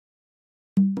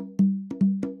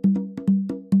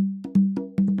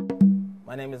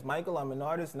My name is Michael. I'm an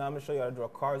artist, and I'm going to show you how to draw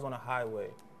cars on a highway.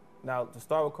 Now, to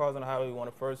start with cars on a highway, you want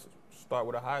to first start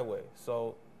with a highway.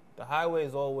 So the highway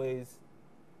is always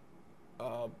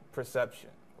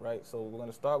perception, right? So we're going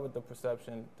to start with the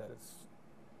perception that it's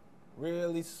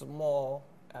really small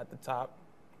at the top.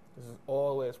 This is all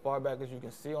the way as far back as you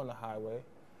can see on the highway.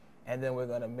 And then we're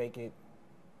going to make it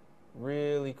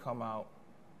really come out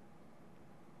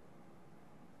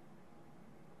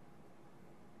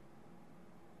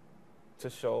to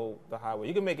show the highway.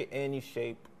 You can make it any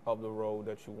shape of the road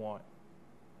that you want.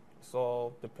 It's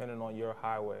all dependent on your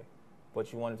highway.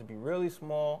 But you want it to be really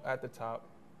small at the top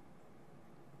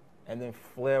and then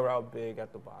flare out big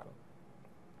at the bottom.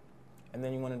 And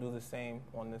then you want to do the same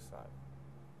on this side.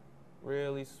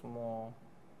 Really small,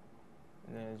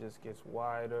 and then it just gets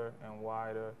wider and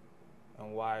wider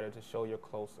and wider to show you're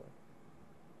closer.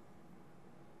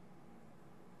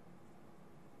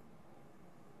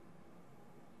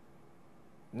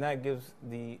 And that gives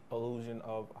the illusion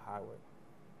of a highway.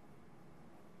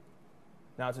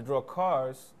 Now to draw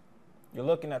cars, you're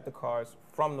looking at the cars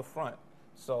from the front.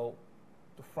 So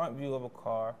the front view of a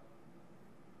car,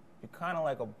 you're kind of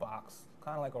like a box,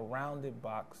 kind of like a rounded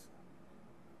box,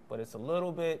 but it's a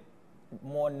little bit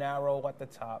more narrow at the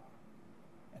top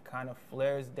and kind of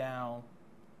flares down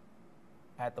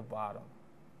at the bottom.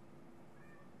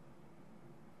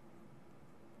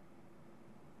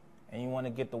 And you want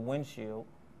to get the windshield,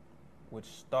 which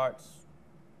starts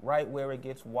right where it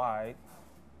gets wide.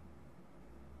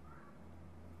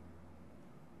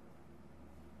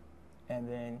 And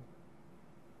then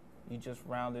you just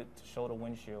round it to show the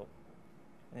windshield.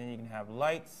 And then you can have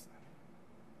lights,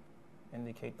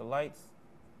 indicate the lights,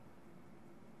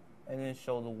 and then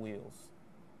show the wheels.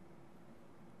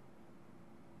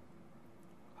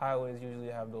 Highways usually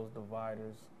have those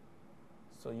dividers,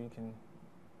 so you can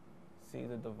see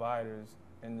the dividers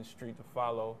in the street to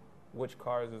follow which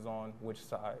cars is on which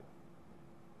side.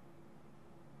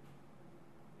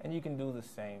 And you can do the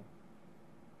same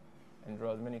and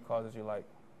draw as many cars as you like.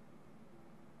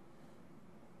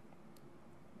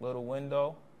 Little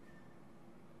window,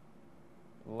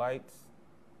 lights,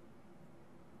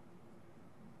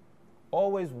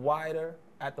 always wider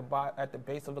at the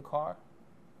base of the car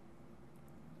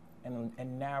and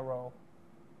narrow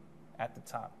at the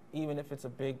top, even if it's a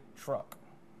big truck,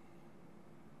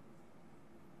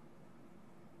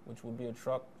 which would be a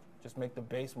truck, just make the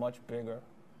base much bigger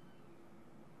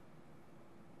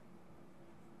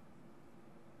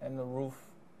and the roof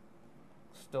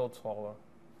still taller.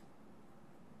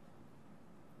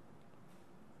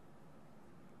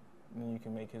 And then you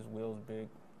can make his wheels big.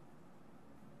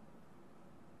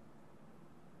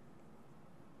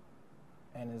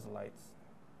 And his lights.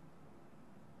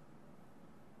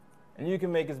 And you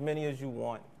can make as many as you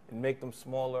want and make them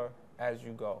smaller as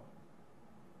you go,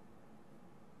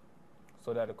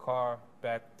 so that a car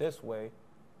back this way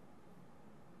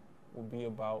will be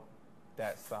about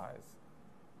that size.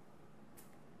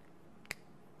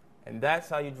 And that's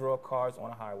how you draw cars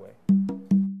on a highway.